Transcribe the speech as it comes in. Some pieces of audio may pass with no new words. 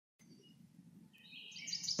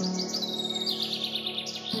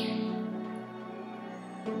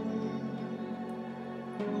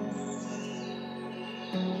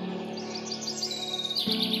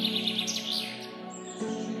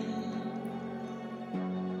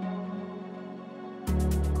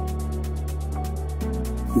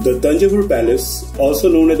The Thanjavur Palace, also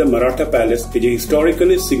known as the Maratha Palace, is a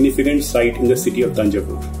historically significant site in the city of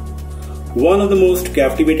Tanjavur. One of the most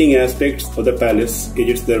captivating aspects of the palace is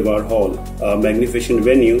its Durbar Hall, a magnificent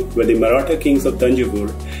venue where the Maratha kings of Tanjavur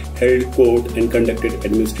held court and conducted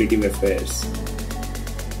administrative affairs.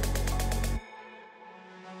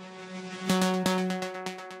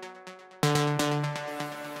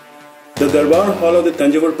 The Durbar Hall of the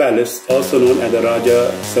Thanjavur Palace, also known as the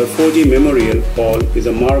Raja Sarfoji Memorial Hall, is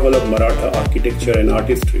a marvel of Maratha architecture and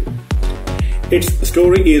artistry. Its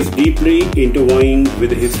story is deeply intertwined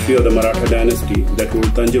with the history of the Maratha dynasty that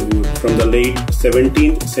ruled Thanjavur from the late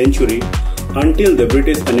 17th century until the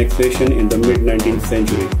British annexation in the mid-19th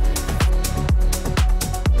century.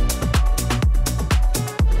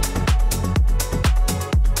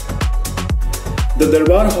 The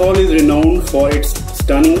Durbar Hall is renowned for its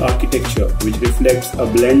stunning architecture, which reflects a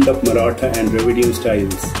blend of Maratha and Dravidian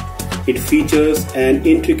styles. It features an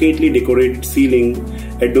intricately decorated ceiling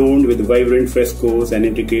adorned with vibrant frescoes and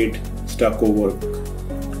intricate stucco work.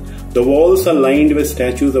 The walls are lined with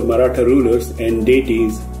statues of Maratha rulers and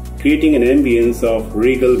deities, creating an ambience of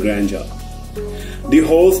regal grandeur. The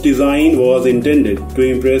hall's design was intended to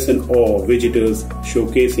impress and awe visitors,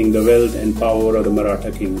 showcasing the wealth and power of the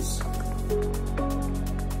Maratha kings.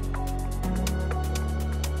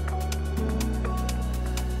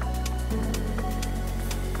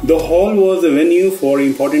 The hall was a venue for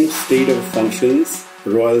important state functions,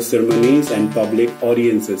 royal ceremonies and public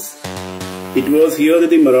audiences. It was here that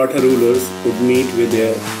the Maratha rulers would meet with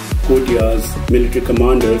their courtiers, military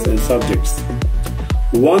commanders and subjects.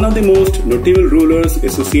 One of the most notable rulers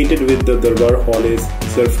associated with the Durbar Hall is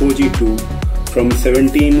Sarfoji II from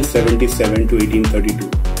 1777 to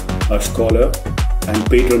 1832, a scholar and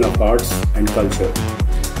patron of arts and culture.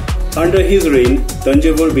 Under his reign,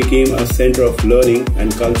 Tanjavur became a center of learning and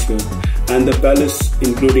culture, and the palace,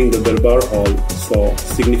 including the Durbar Hall, saw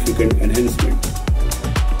significant enhancement.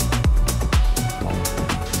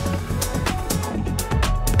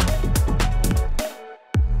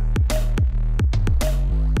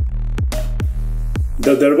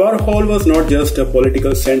 The Durbar Hall was not just a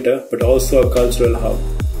political center but also a cultural hub.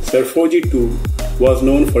 Sarfoji II was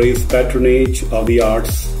known for his patronage of the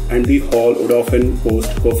arts, and the hall would often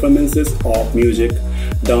host performances of music,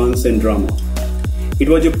 dance and drama. It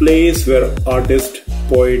was a place where artists,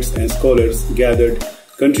 poets and scholars gathered,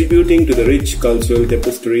 contributing to the rich cultural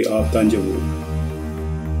tapestry of Tanjavur.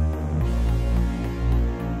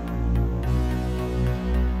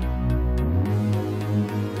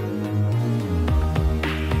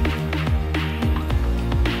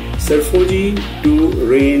 Sarfoji II's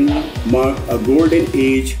reign marked a golden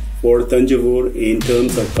age for Tanjavur in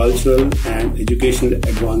terms of cultural and educational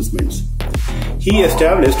advancements. He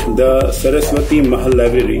established the Saraswati Mahal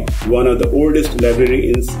Library, one of the oldest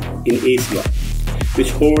libraries in Asia,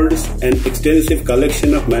 which holds an extensive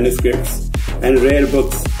collection of manuscripts and rare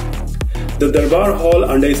books. The Durbar Hall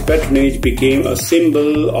under his patronage became a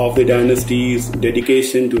symbol of the dynasty's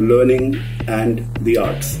dedication to learning and the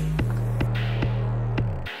arts.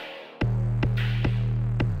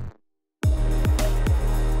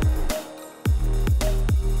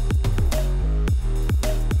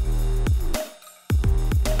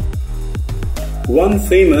 One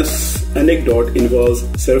famous anecdote involves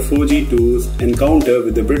Sarfoji II's encounter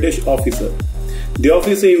with the British officer. The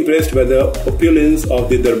officer, impressed by the opulence of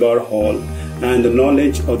the Durbar Hall and the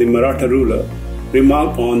knowledge of the Maratha ruler,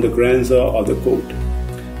 remarked on the grandeur of the court.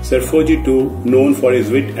 Sarfoji II, known for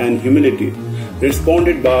his wit and humility,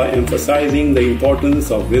 responded by emphasizing the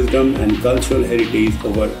importance of wisdom and cultural heritage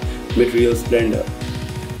over material splendor.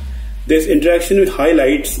 This interaction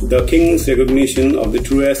highlights the king's recognition of the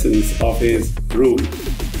true essence of his rule,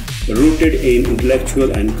 rooted in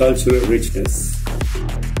intellectual and cultural richness.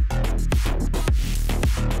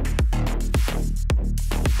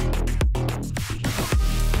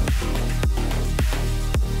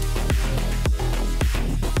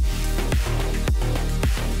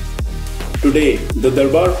 Today, the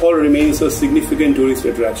Durbar Hall remains a significant tourist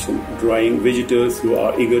attraction, drawing visitors who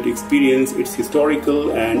are eager to experience its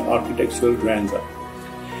historical and architectural grandeur.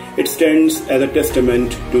 It stands as a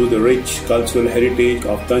testament to the rich cultural heritage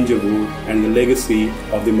of Tanjavur and the legacy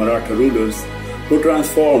of the Maratha rulers who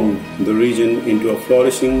transformed the region into a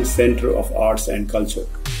flourishing center of arts and culture.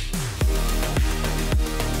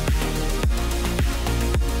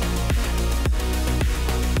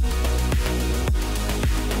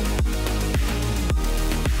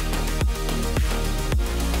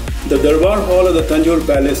 The Durbar Hall of the Thanjavur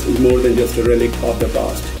Palace is more than just a relic of the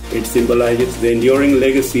past. It symbolizes the enduring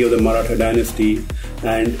legacy of the Maratha dynasty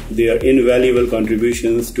and their invaluable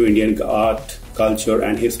contributions to Indian art, culture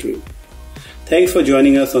and history. Thanks for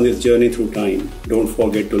joining us on this journey through time. Don't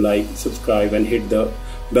forget to like, subscribe and hit the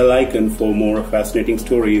bell icon for more fascinating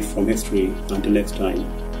stories from history. Until next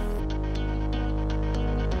time.